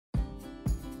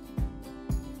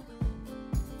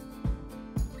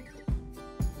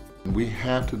We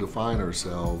have to define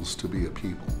ourselves to be a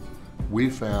people. We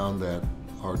found that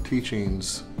our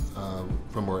teachings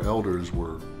from our elders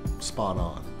were spot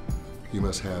on. You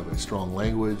must have a strong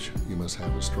language, you must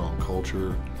have a strong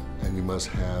culture, and you must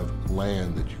have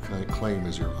land that you can claim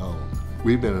as your own.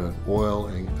 We've been an oil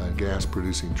and gas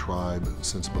producing tribe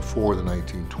since before the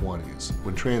 1920s.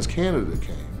 When TransCanada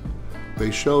came, they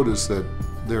showed us that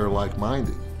they're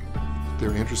like-minded.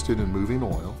 They're interested in moving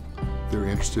oil, they're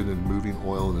interested in moving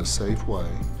oil in a safe way,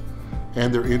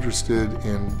 and they're interested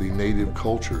in the native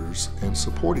cultures and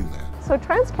supporting that. So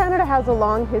TransCanada has a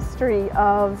long history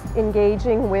of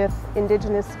engaging with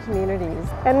Indigenous communities.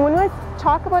 And when I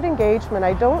talk about engagement,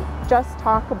 I don't just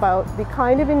talk about the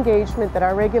kind of engagement that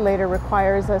our regulator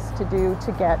requires us to do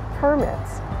to get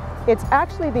permits. It's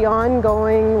actually the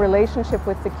ongoing relationship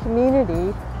with the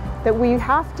community that we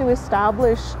have to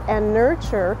establish and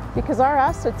nurture, because our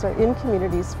assets are in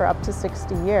communities for up to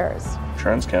 60 years.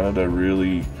 TransCanada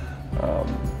really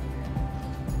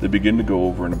they begin to go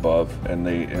over and above, and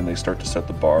they start to set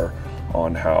the bar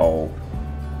on how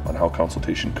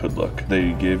consultation could look.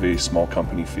 They give a small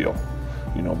company feel,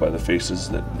 you know, by the faces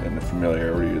and the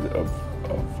familiarity of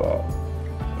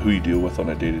who you deal with on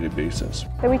a day-to-day basis.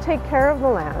 And we take care of the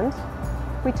land.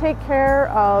 We take care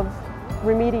of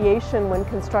remediation when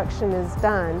construction is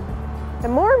done.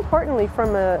 And more importantly,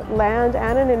 from a land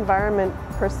and an environment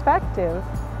perspective,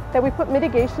 that we put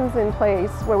mitigations in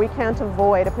place where we can't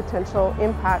avoid a potential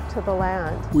impact to the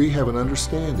land. We have an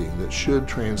understanding that should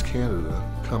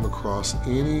TransCanada come across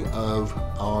any of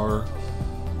our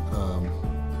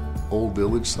old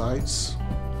village sites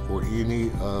or any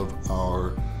of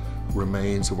our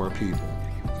remains of our people,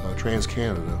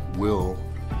 TransCanada will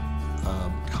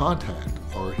contact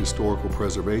our Historical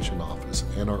Preservation Office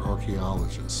and our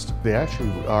archaeologists. They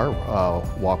actually are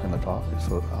walking the talk,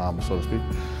 so to speak.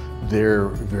 They're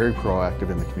very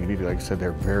proactive in the community. Like I said,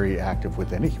 they're very active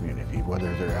with any community,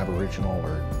 whether they're Aboriginal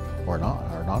or not,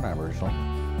 or non-Aboriginal.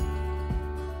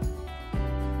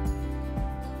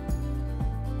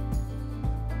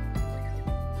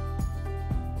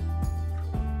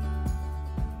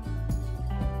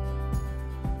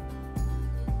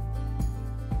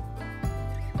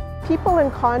 People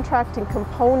and contracting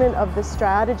component of the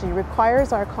strategy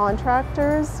requires our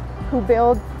contractors who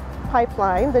build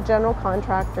pipeline, the general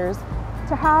contractors,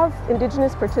 to have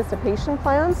Indigenous participation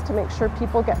plans to make sure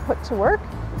people get put to work,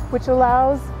 which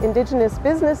allows Indigenous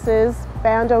businesses,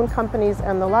 band-owned companies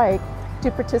and the like, to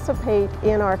participate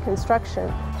in our construction.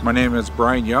 My name is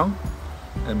Brian Young,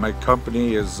 and my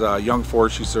company is Young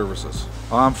Forestry Services.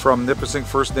 I'm from Nipissing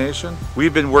First Nation.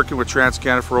 We've been working with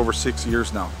TransCanada for over 6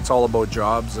 years now. It's all about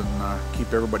jobs and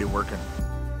keep everybody working.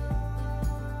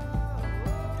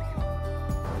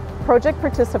 Project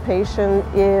participation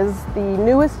is the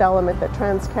newest element that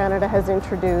TransCanada has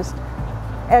introduced,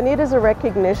 and it is a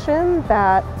recognition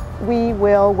that we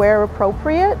will, where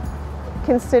appropriate,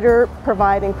 consider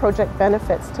providing project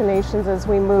benefits to nations as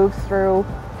we move through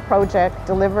project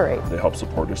delivery. They help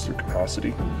support us through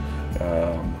capacity.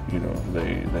 You know,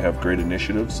 they have great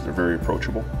initiatives. They're very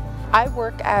approachable. I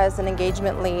work as an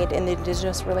engagement lead in the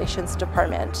Indigenous Relations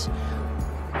department.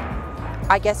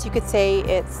 I guess you could say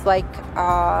it's like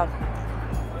a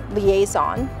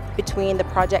liaison between the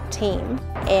project team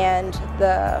and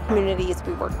the communities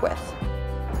we work with.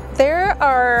 There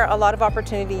are a lot of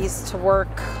opportunities to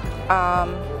work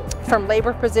from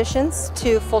labor positions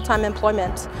to full-time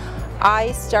employment.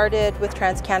 I started with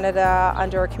TransCanada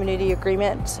under a community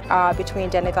agreement between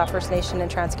Denetha First Nation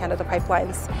and TransCanada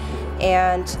Pipelines,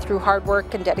 and through hard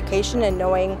work and dedication and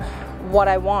knowing what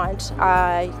I want,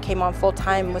 I came on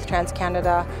full-time with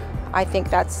TransCanada. I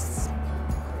think that's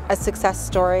a success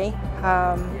story,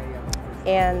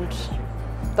 and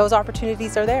those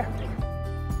opportunities are there.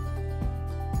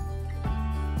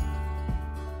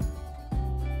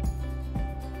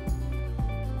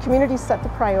 Communities set the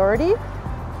priority.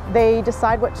 They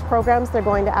decide which programs they're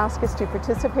going to ask us to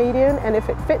participate in, and if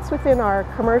it fits within our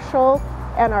commercial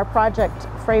and our project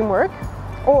framework,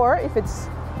 or if it's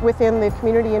within the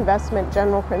community investment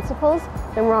general principles,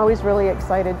 then we're always really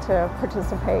excited to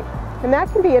participate. And that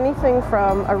can be anything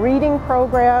from a reading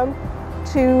program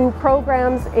to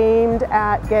programs aimed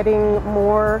at getting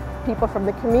more people from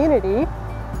the community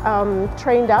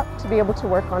trained up to be able to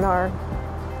work on our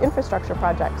infrastructure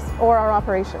projects or our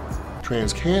operations.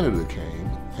 TransCanada came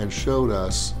and showed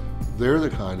us they're the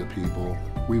kind of people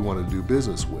we want to do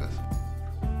business with.